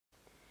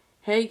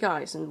Hey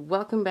guys, and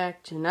welcome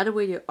back to another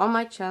video on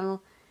my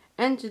channel,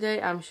 and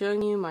today I'm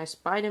showing you my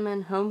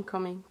Spider-Man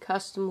Homecoming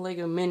custom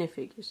Lego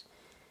minifigures.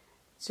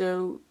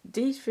 So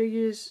these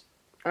figures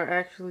are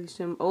actually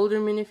some older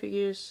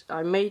minifigures.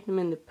 I made them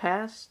in the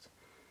past,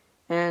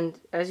 and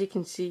as you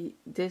can see,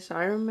 this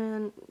Iron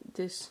Man,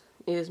 this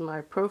is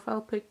my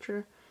profile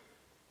picture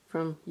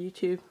from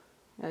YouTube,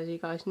 as you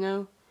guys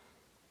know.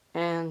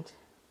 And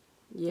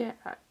yeah,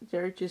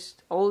 they're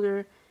just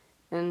older,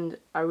 and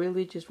I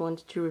really just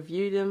wanted to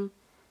review them,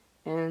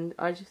 and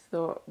I just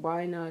thought,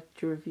 why not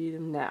to review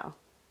them now?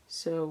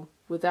 So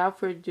without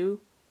further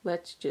ado,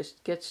 let's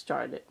just get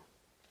started.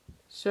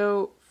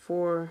 So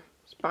for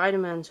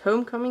Spider-Man's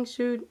homecoming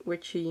suit,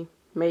 which he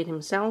made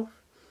himself,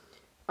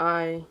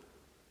 it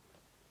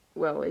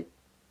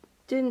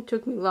didn't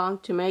took me long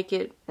to make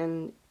it,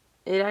 and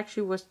it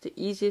actually was the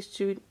easiest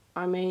suit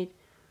I made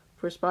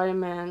for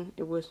Spider-Man.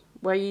 It was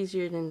way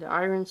easier than the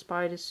Iron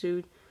Spider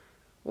suit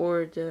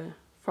or the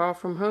Far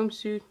From Home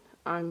suit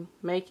I'm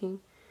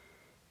making.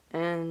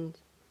 And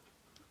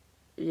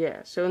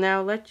yeah, so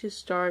now let's just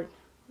start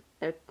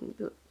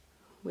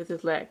with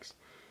his legs.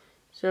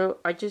 So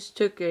I just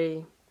took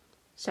a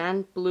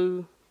sand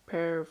blue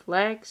pair of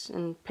legs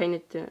and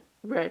painted the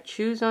red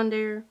shoes on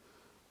there,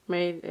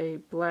 made a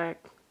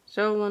black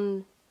sole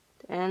on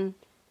the end,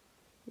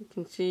 you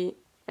can see,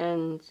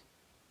 and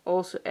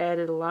also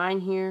added a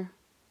line here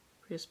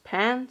for his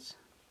pants,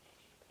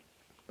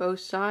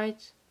 both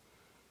sides,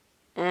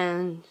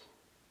 and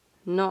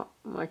not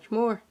much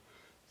more.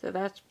 So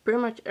that's pretty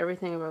much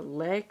everything about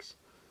legs.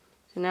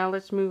 So now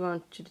let's move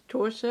on to the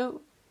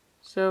torso.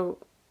 So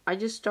I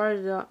just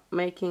started up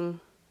making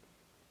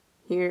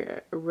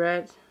here a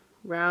red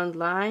round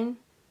line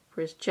for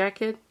his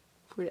jacket,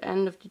 for the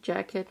end of the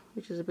jacket,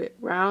 which is a bit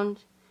round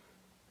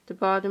at the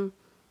bottom.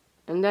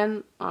 And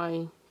then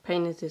I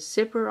painted his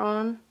zipper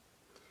on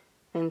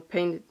and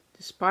painted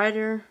the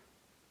spider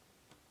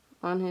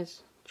on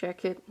his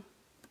jacket,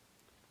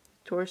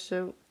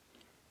 torso.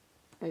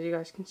 As you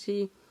guys can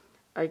see,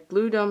 I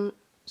glued on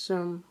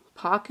some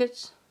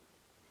pockets,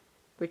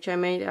 which I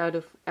made out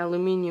of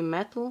aluminium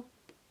metal.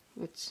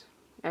 It's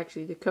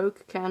actually the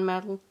Coke can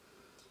metal.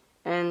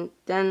 And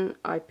then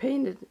I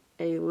painted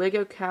a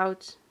Lego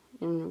couch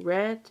in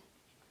red,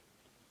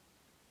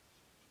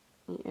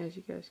 as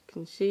you guys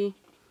can see,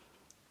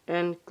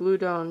 and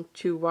glued on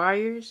 2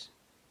 wires,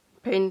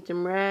 painted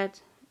them red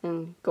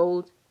and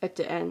gold at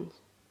the end.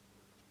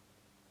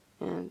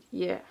 And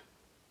yeah,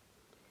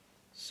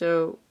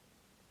 so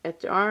at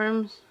the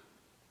arms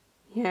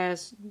he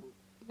has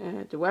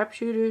the web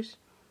shooters.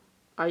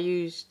 I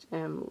used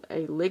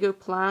a Lego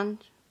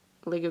plant,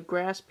 Lego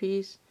grass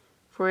piece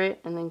for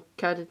it, and then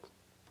cut it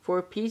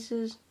 4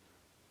 pieces,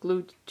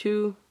 glued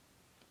 2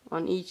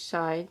 on each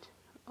side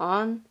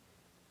on,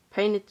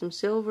 painted them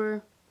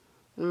silver,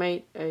 and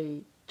made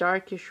a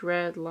darkish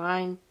red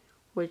line,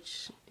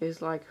 which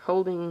is like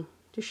holding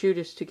the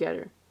shooters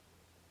together.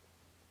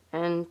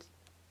 And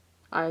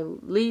I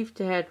leave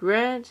the head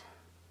red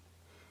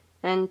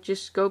and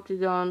just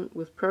sculpted on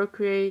with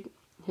Procreate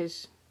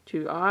his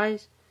 2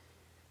 eyes,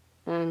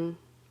 and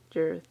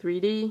they're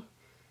 3D.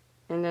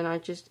 And then I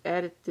just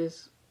added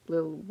this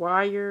little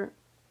wire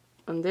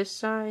on this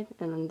side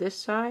and on this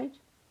side,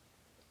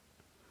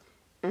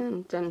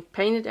 and then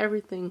painted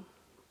everything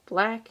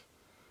black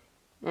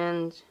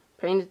and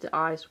painted the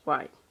eyes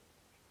white.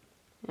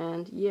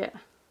 And yeah,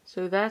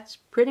 so that's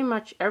pretty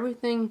much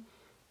everything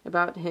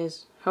about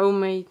his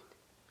homemade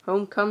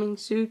homecoming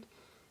suit.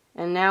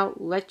 And now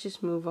let's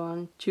just move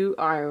on to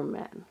Iron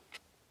Man.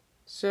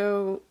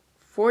 So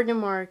for the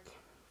Mark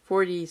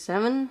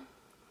 47,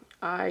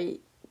 I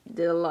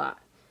did a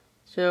lot.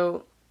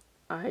 So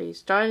I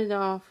started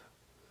off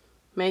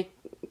I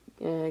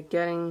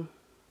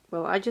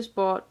just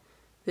bought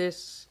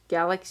this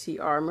Galaxy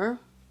armor,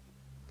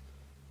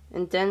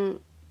 and then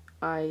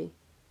I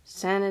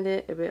sanded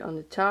it a bit on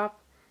the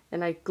top,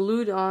 and I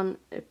glued on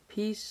a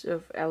piece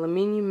of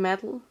aluminium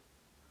metal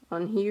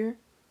on here,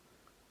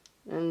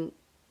 and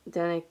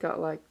then it got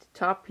like the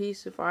top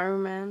piece of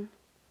Iron Man.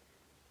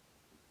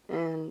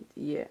 And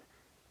yeah,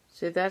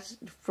 so that's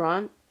the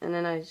front, and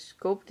then I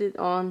sculpted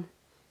on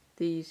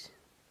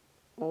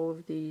all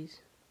of these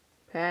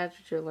pads,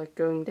 which are like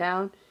going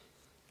down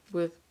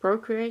with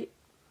Procreate.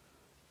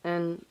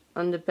 And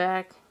on the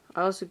back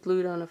I also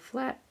glued on a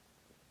flat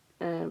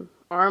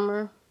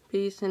armor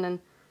piece, and then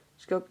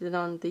sculpted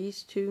on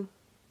these 2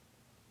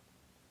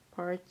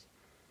 parts,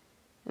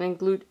 and then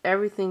glued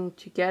everything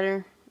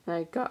together, and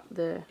I got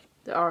the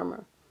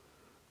armor.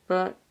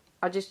 But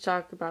I'll just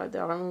talk about the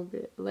armor a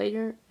bit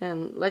later,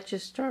 and let's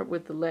just start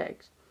with the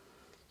legs.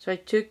 So I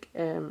took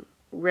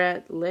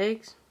red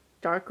legs,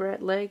 dark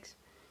red legs,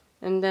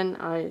 and then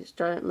I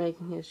started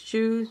making his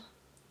shoes.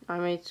 I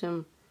made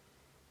some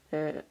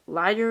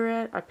lighter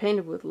red. I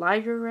painted with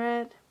lighter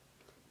red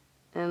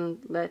and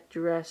let the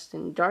rest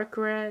in dark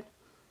red.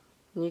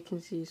 And you can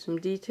see some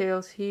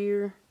details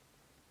here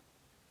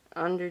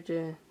under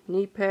the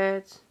knee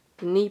pads,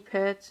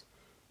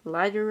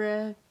 lighter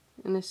red,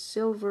 and a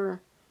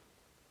silver,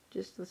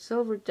 just a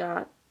silver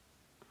dot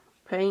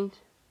paint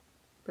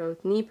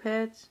both knee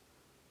pads,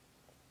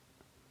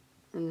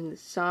 and then the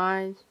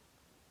sides,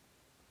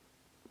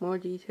 more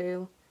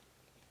detail,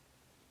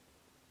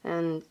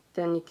 and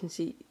then you can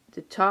see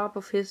the top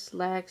of his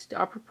legs,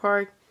 the upper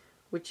part,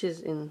 which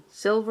is in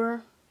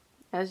silver,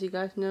 as you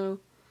guys know,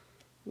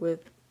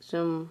 with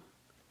some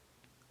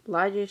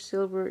lighter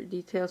silver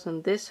details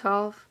on this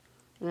half,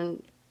 and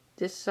then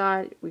this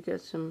side we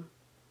got some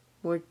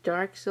more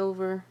dark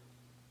silver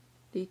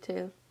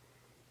details,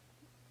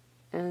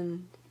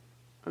 and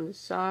on the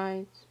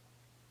sides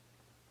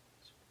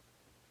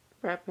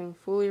wrapping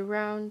fully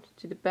around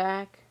to the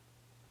back.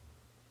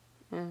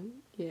 And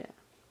yeah,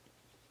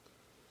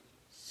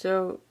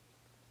 so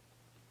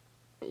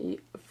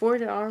for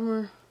the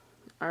armor,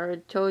 I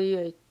already told you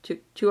I took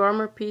 2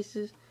 armor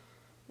pieces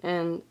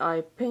and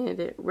I painted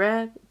it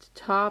red at the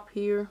top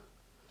here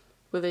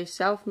with a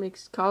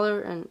self-mixed color,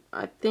 and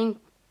I think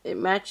it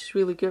matches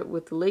really good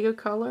with the Lego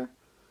color.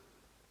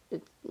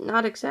 It's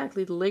not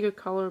exactly the Lego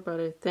color, but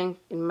I think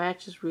it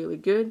matches really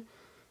good.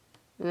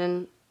 And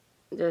then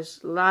there's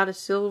a lot of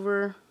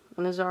silver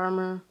on his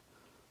armor,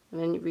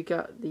 and then we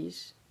got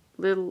these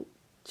little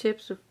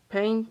tips of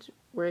paint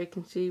where you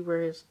can see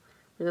where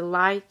the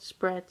light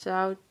spreads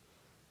out,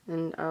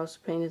 and I also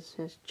painted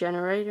his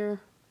generator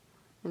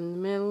in the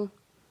middle.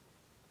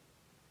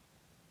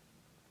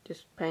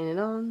 Just paint it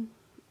on,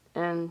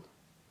 and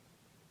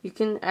you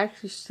can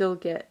actually still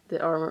get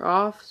the armor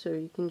off, so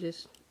you can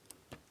just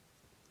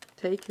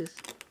take his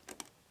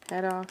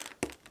head off,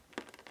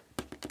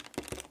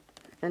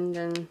 and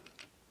then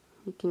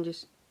you can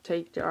just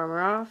take the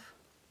armor off.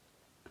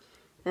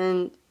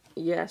 And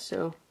yeah,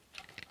 so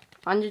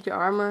under the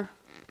armor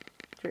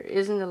there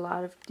isn't a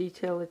lot of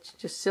detail, it's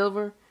just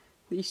silver.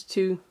 These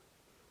 2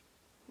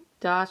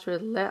 dots where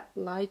the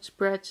light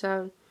spreads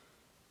out,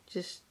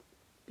 just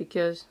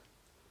because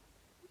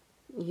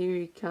here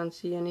you can't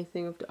see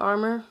anything of the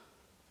armor.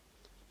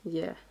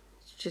 Yeah,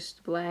 it's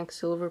just blank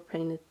silver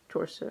painted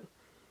torso.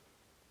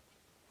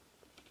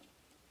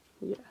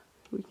 Yeah,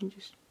 we can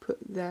just put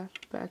that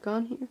back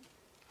on here.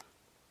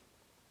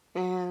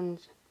 And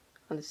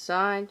on the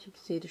side you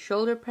can see the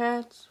shoulder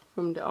pads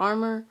from the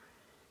armor.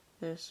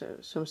 There's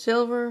some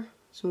silver,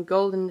 some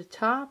gold in the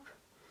top,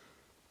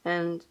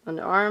 and on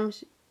the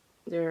arms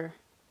they're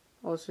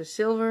also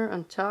silver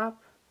on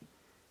top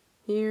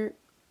here,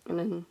 and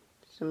then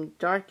some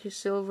darker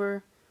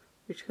silver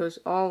which goes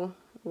all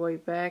the way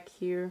back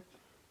here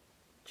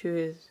to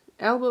his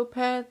elbow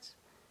pads.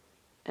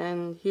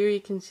 And here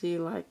you can see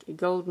like a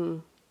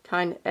golden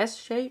kind of S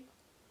shape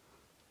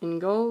in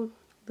gold,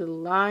 little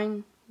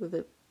line with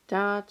a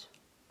dot,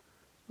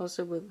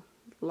 also with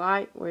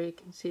light where you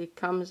can see it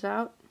comes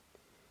out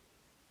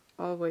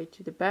all the way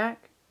to the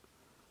back.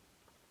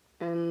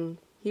 And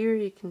here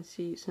you can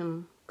see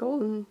some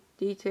golden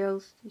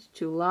details, these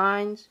 2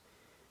 lines,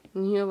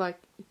 and here like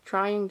a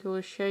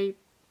triangular shape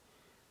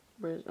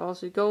where it's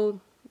also gold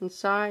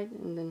inside,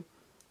 and then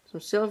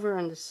some silver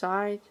on the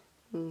side,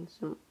 and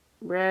some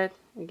red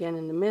again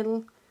in the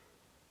middle,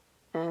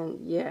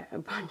 and yeah, a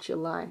bunch of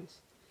lines.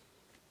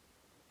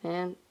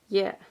 And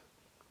yeah,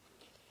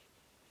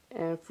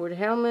 and for the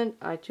helmet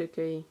I took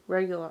a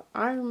regular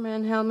Iron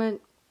Man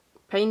helmet,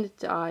 painted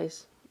the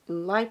eyes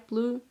in light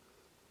blue,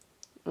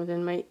 and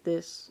then made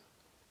this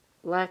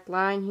black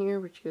line here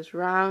which goes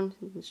round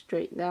and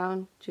straight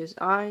down to his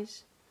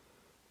eyes.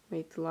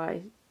 Made the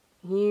line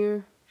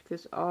here which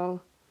goes all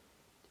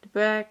to the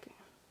back.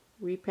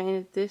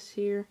 Repainted this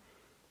here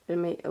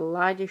and made a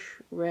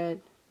lightish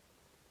red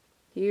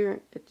here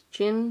at the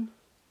chin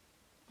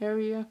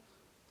area,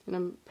 and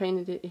I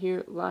painted it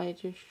here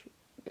lightish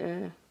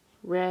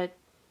red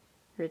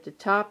here at the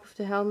top of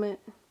the helmet.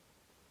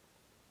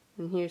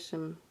 And here's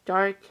some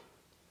dark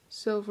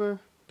silver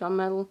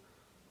gunmetal,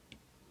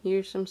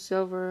 here's some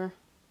silver,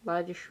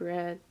 lightish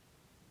red,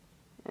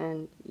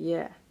 and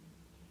yeah,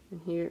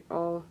 and here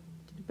all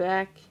to the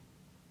back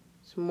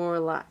some more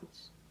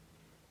lines.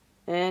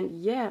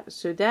 And yeah,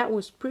 so that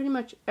was pretty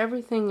much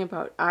everything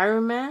about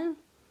Iron Man.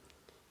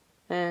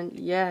 And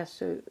yeah,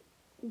 so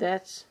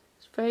that's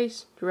his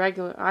face, the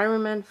regular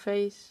Iron Man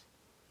face.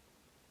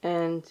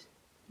 And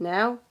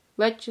now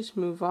let's just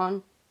move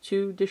on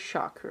to the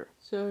Shocker.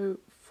 So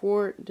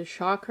for the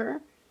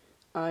Shocker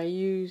I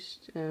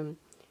used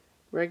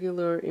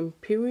regular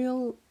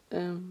Imperial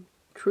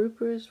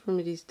troopers from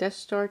these Death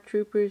Star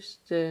troopers,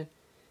 the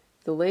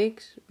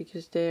legs,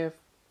 because they have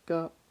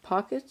got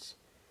pockets.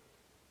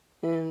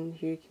 And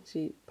here you can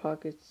see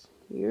pockets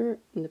here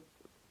and the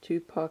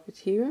 2 pockets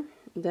here.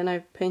 And then I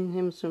painted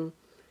him some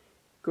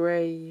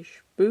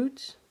grayish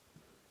boots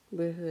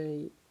with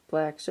a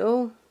black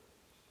sole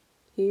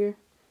here.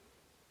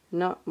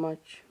 Not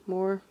much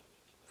more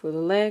for the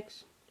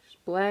legs,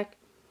 just black.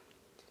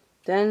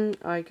 Then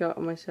I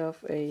got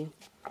myself a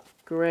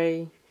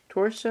gray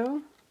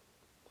torso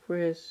for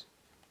his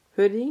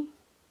hoodie,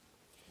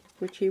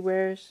 which he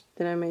wears.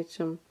 Then I made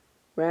some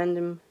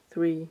random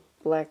 3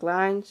 black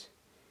lines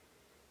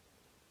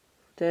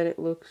that it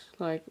looks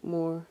like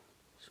more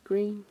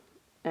screen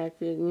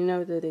accurate. You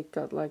know that it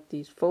got like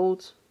these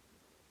folds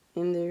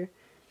in there.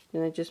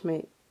 Then I just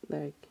made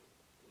like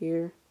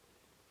here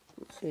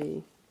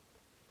a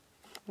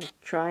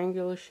like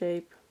triangular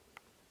shape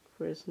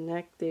for his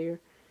neck there,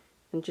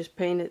 and just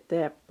painted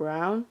that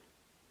brown.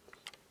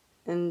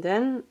 And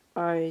then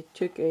I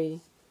took a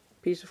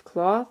piece of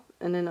cloth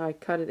and then I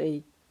cut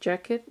a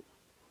jacket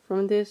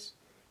from this,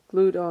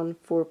 glued on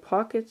 4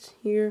 pockets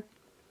here,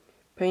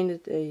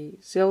 painted a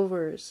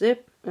silver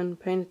zip and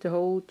painted the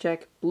whole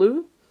jacket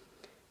blue.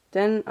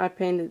 Then I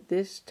painted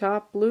this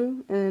top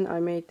blue, and then I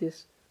made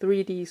this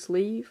 3D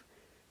sleeve,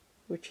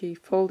 which he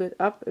folded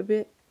up a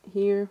bit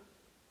here,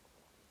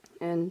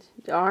 and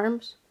the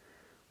arms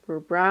were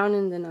brown,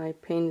 and then I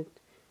painted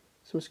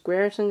some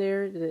squares in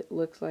there that it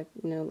looks like,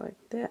 you know, like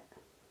that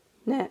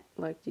net,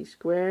 like these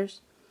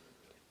squares,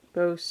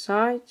 both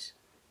sides.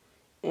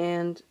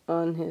 And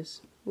on his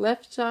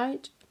left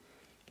side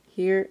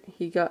here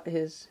he got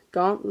his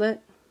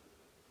gauntlet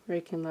where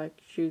he can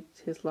like shoot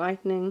his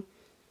lightning.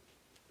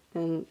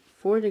 And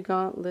for the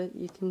gauntlet,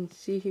 you can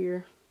see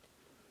here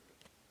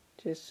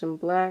just some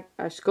black.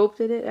 I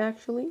sculpted it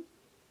actually,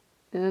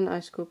 and then I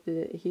sculpted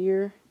it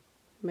here,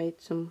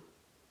 made some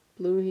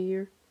blue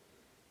here,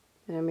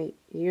 and I made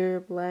here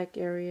a black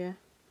area,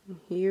 and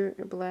here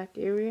a black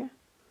area,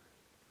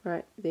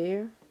 right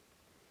there.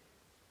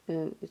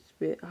 And it's a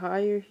bit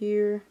higher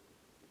here,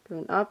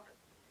 going up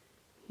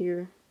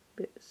here,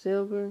 a bit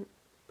silver,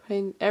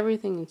 paint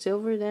everything in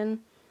silver then.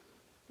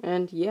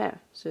 And yeah,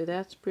 so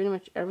that's pretty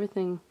much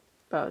everything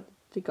about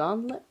the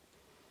gauntlet.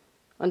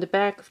 On the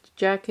back of the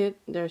jacket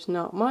there's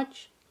not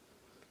much,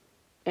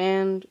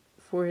 and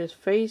for his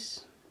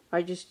face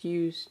I just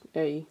used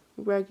the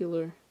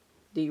regular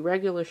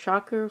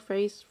shocker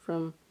face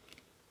from,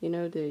 you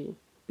know, the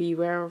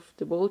Beware of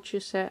the Vulture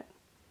set,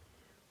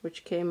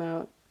 which came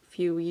out a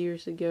few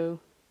years ago.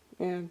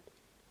 And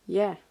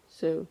yeah,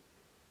 so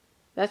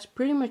that's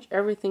pretty much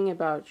everything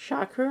about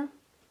Shocker.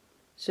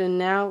 So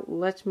now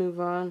let's move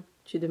on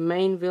to the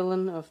main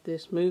villain of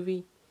this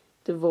movie,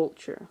 the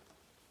Vulture.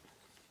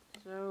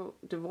 So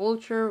the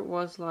Vulture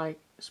was like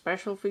a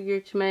special figure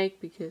to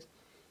make because,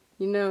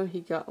 you know,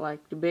 he got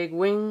like the big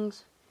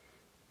wings,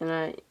 and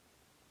I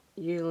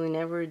usually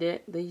never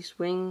did these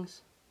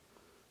wings.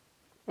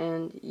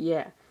 And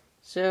yeah,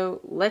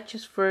 so let's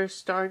just first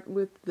start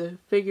with the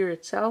figure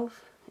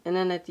itself, and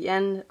then at the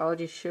end I'll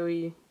just show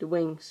you the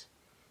wings.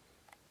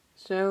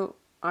 So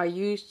I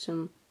used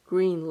some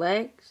green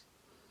legs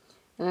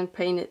and then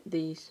painted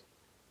these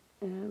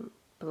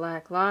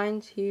black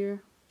lines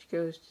here, which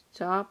goes to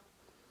the top.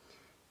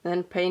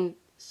 Then painted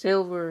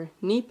silver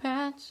knee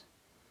pads,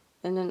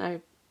 and then I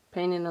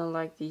painted on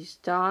like these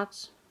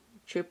dots,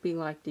 which should be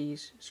like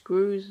these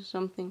screws or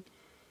something,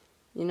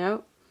 you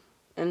know.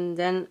 And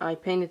then I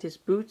painted his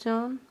boots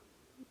on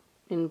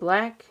in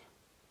black,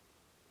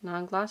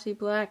 non-glossy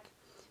black,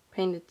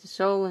 painted the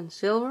sole in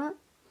silver,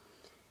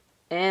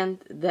 and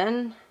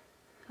then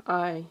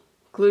I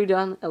glued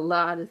on a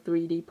lot of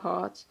 3D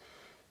parts.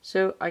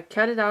 So I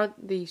cut it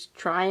out these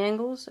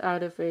triangles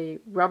out of a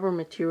rubber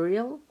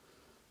material,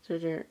 so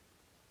they're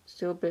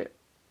still a bit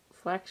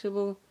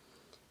flexible.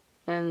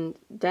 And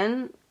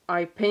then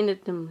I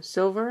painted them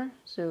silver,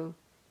 so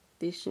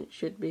these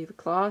should be the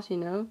claws, you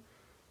know.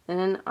 And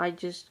then I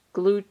just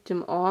glued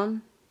them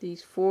on,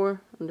 these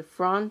 4 on the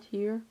front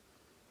here.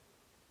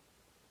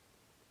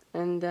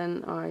 And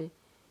then I,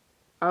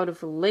 out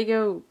of a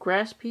Lego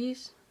grass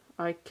piece,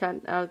 I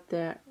cut out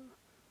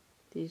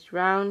these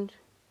round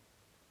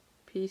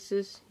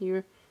pieces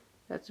here.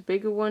 That's a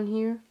bigger one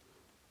here.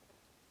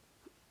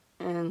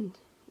 And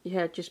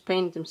yeah, just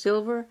painted them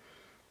silver.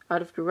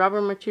 Out of the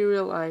rubber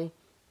material I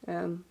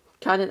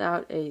cut it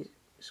out a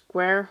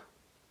square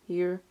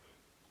here,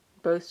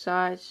 both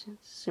sides.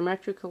 It's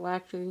symmetrical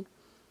actually.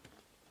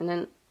 And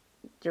then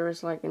there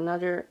is like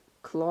another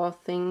claw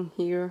thing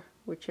here,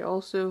 which I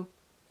also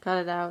cut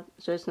it out.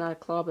 So it's not a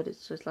claw, but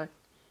it's just like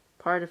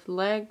part of the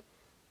leg.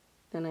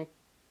 Then I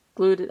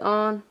glued it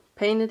on,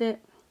 painted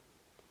it.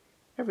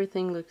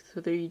 Everything looked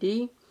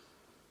 3D.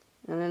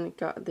 And then it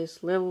got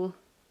this little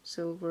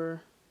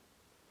silver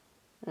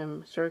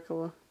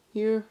circle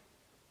here,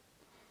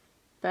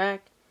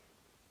 back.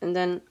 And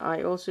then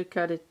I also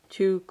cut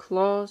 2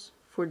 claws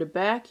for the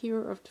back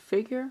here of the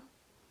figure,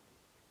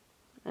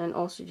 and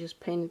also just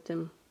painted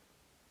them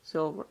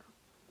silver.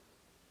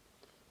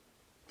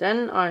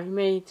 Then I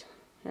made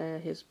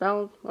his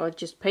belt. Well, I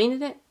just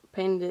painted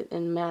it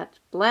in matte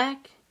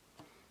black,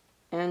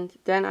 and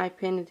then I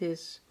painted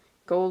his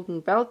golden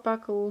belt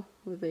buckle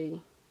with a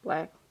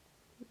black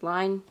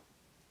line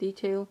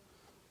detail.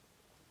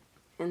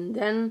 And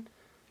then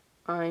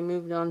I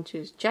moved on to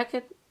his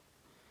jacket.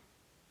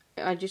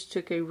 I just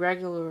took a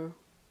regular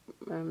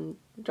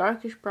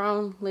darkish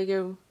brown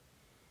Lego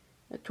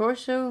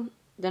torso,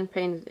 then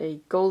painted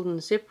a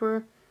golden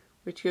zipper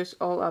which goes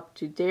all up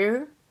to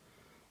there,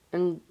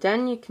 and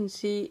then you can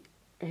see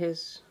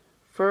his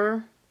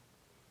fur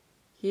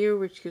here,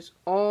 which goes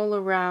all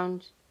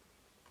around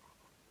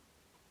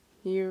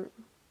here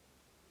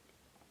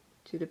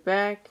to the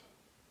back.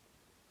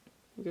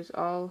 It goes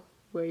all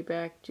the way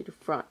back to the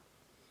front.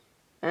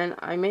 And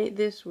I made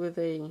this with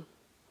a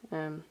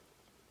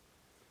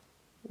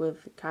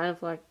with kind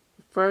of like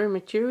fur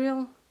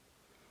material.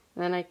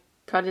 And then I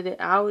cut it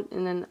out,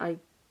 and then I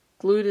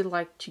glued it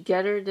like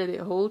together that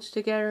it holds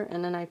together,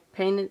 and then I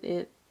painted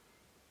it.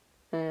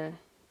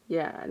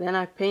 Then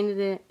I painted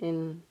it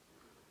in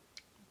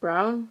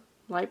brown,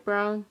 light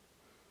brown,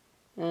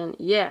 and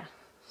yeah,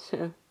 so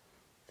I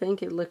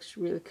think it looks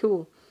really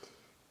cool.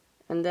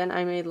 And then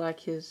I made like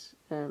his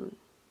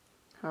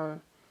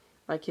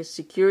his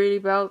security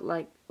belt,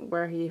 like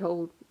where he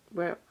how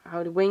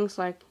the wings,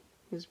 like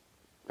his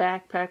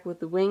backpack with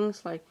the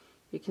wings, like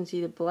you can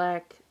see the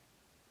black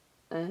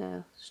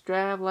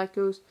strap like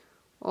goes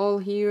all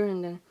here,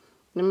 and then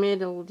in the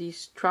middle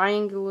these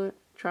triangles,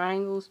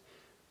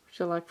 which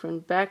are like from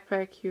the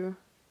backpack here,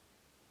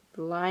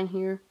 the line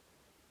here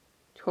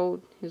to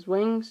hold his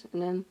wings.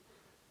 And then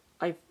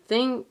I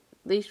think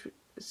these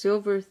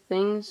silver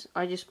things,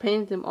 I just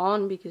painted them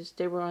on because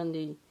they were on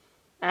the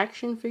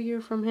action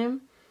figure from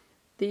him.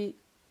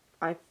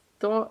 I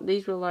thought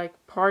these were like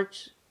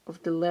parts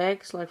of the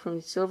legs, like from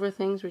the silver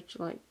things, which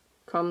like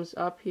comes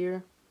up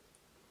here.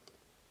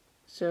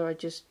 So I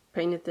just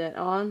painted that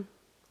on.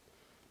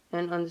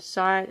 And on the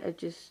side,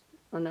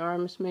 on the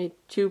arms, made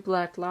 2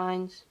 black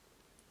lines.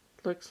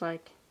 Looks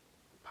like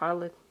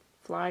pilot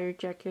flyer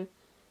jacket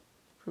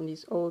from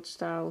these old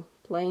style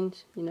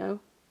planes, you know.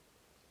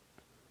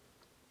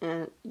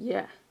 And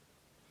yeah,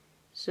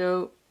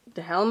 so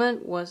the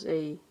helmet was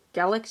a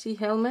Galaxy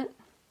helmet,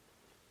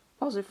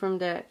 also from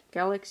that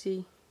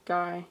Galaxy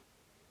guy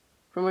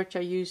from which I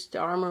used the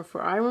armor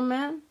for Iron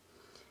Man.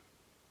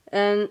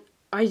 And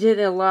I did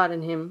a lot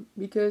in him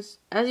because,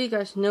 as you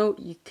guys know,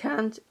 you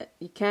can't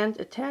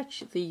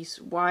attach these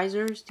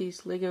visors,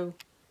 these Lego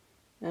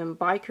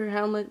biker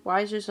helmet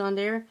visors on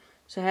there.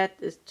 So I had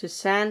to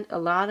sand a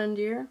lot on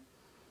there,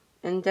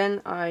 and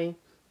then I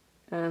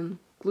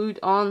glued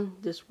on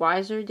this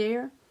visor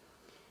there,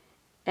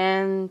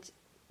 and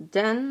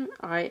then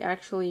I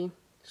actually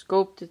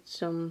sculpted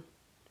some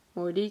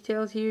more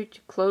details here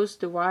to close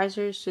the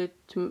visor, so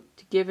to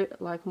give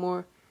it like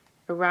more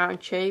a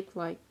round shape,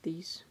 like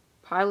these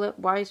pilot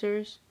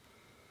visors.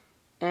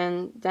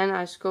 And then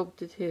I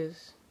sculpted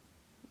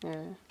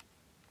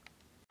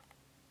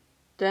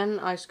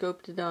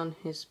on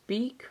his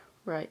beak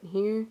right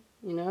here,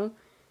 you know,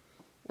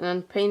 and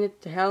then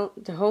painted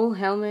the whole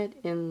helmet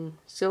in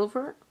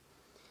silver.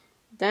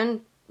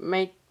 Then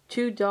made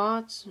 2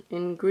 dots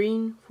in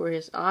green for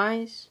his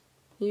eyes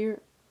here.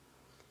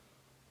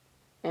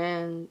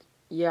 And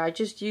yeah, I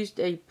just used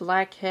a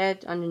black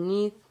head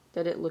underneath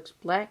that it looks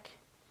black.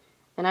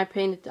 And I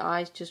painted the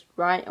eyes just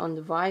right on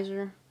the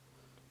visor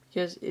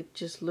because it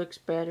just looks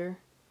better.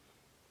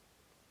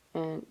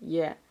 And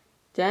yeah,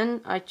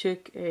 then I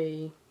took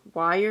a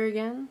wire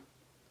again,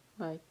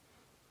 like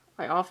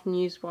I often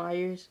use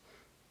wires,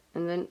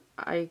 and then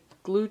I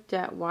glued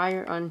that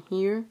wire on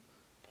here,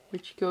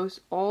 which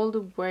goes all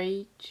the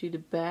way to the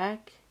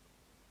back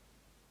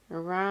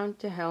around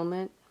the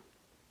helmet,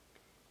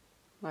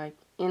 like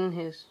in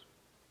his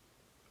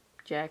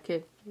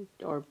jacket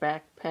or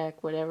backpack,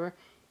 whatever.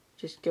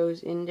 Just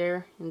goes in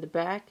there in the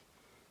back.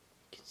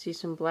 You can see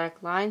some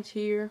black lines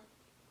here,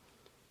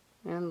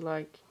 and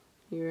like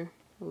here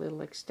a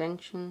little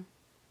extension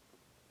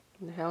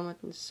in the helmet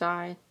on the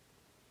side,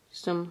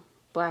 some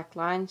black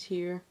lines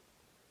here.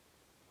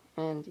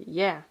 And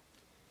yeah,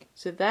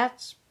 so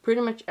that's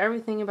pretty much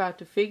everything about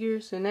the figure.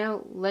 So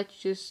now let's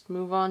just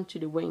move on to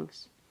the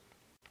wings.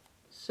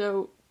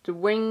 So the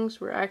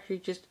wings were actually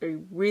just a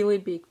really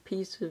big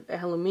piece of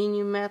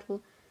aluminium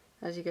metal,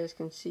 as you guys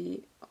can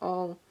see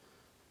all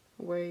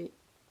way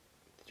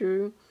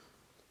through.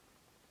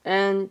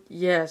 And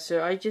yeah,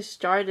 so I just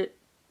started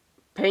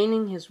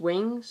painting his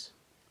wings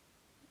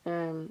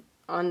on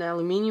the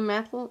aluminium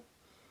metal,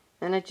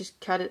 and I just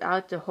cut it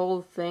out the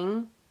whole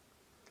thing,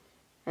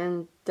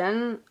 and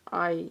then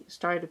I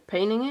started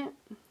painting it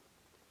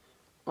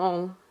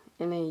all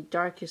in a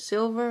darker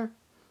silver.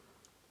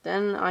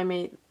 Then I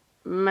made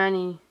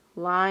many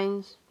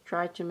lines,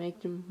 tried to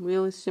make them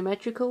really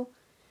symmetrical,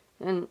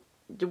 and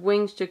the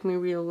wings took me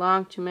really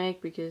long to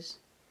make because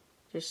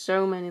there's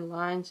so many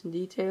lines and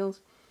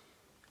details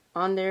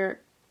on there.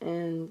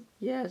 And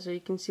yeah, so you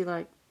can see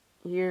like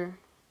here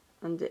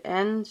on the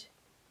end,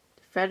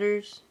 the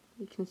feathers,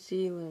 you can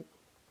see like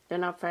they're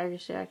not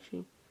feathers, they're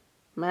actually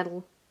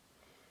metal,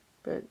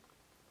 but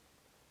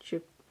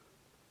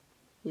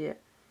yeah.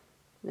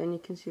 Then you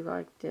can see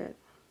like that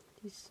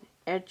these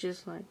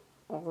edges like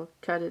all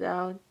cut it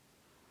out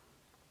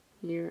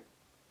here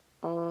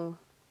all.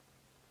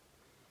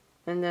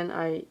 And then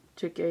I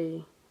took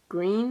a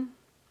green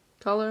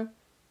color,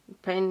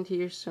 painted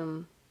here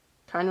some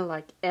kind of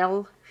like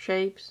L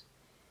shapes,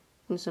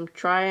 and some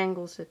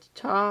triangles at the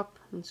top,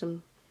 and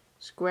some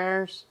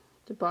squares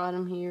at the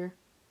bottom here.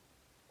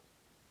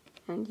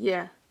 And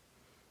yeah,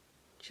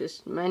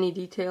 just many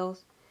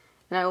details.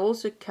 And I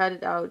also cut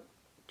it out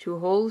 2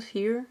 holes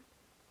here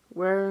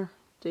where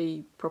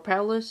the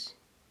propellers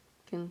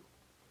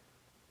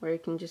where you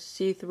can just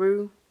see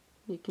through.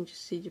 You can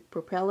just see the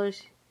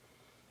propellers.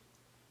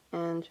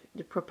 And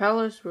the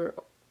propellers were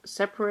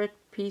separate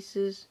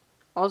pieces,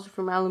 also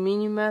from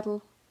aluminium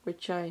metal,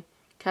 which I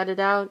cut it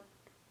out,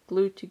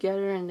 glued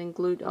together, and then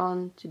glued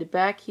on to the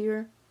back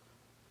here.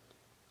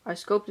 I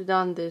sculpted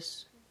on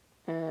this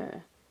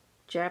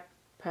Jap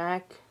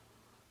pack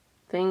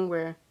thing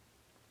where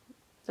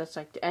that's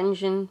like the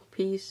engine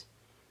piece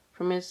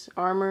from his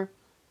armor.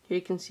 Here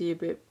you can see a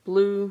bit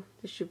blue.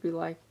 This should be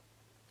like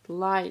the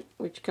light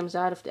which comes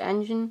out of the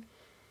engine,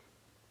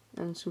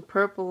 and some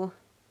purple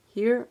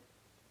here,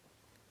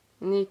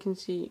 and then you can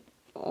see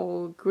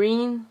all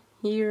green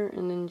here,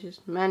 and then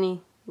just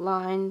many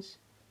lines,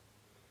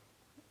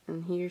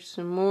 and here's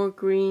some more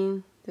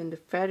green, then the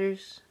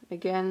feathers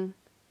again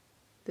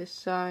this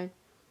side,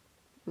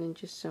 and then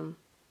just some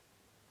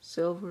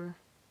silver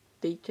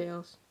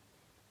details.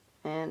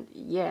 And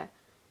yeah,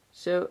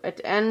 so at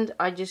the end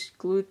I just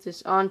glued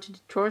this onto the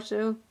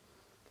torso.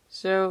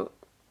 So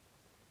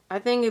I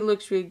think it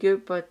looks really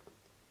good, but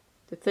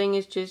the thing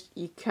is just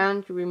you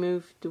can't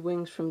remove the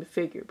wings from the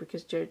figure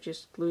because they're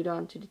just glued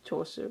onto the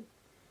torso.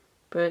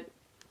 But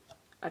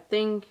I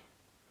think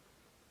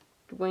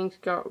the wings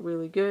got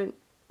really good.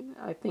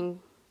 I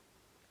think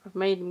I've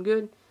made them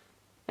good.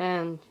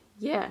 And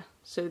yeah,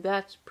 so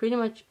that's pretty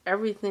much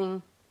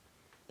everything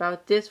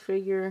about this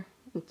figure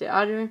and the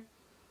other.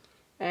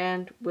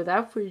 And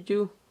without further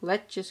ado,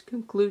 let's just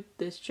conclude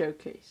this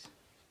showcase.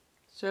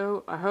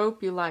 So I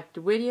hope you liked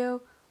the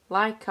video.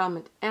 Like,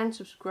 comment and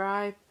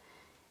subscribe.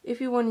 If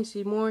you want to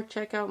see more,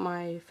 check out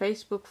my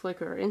Facebook,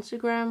 Flickr or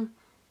Instagram.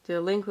 The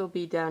link will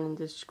be down in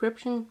the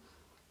description.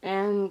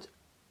 And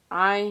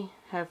I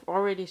have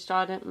already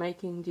started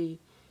making the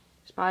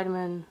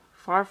Spider-Man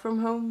Far From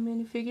Home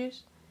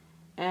minifigures.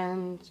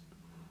 And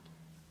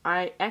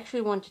I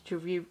actually wanted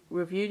to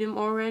review them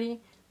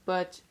already,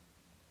 but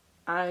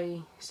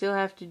I still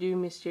have to do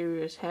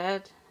Mysterio's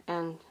head,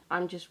 and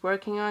I'm just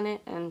working on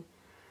it, and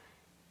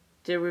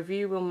the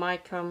review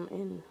might come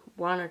in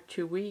 1 or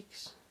 2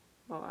 weeks.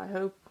 Well, I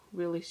hope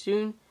really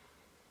soon.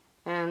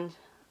 And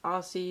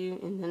I'll see you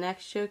in the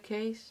next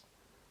showcase,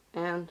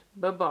 and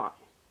bye bye.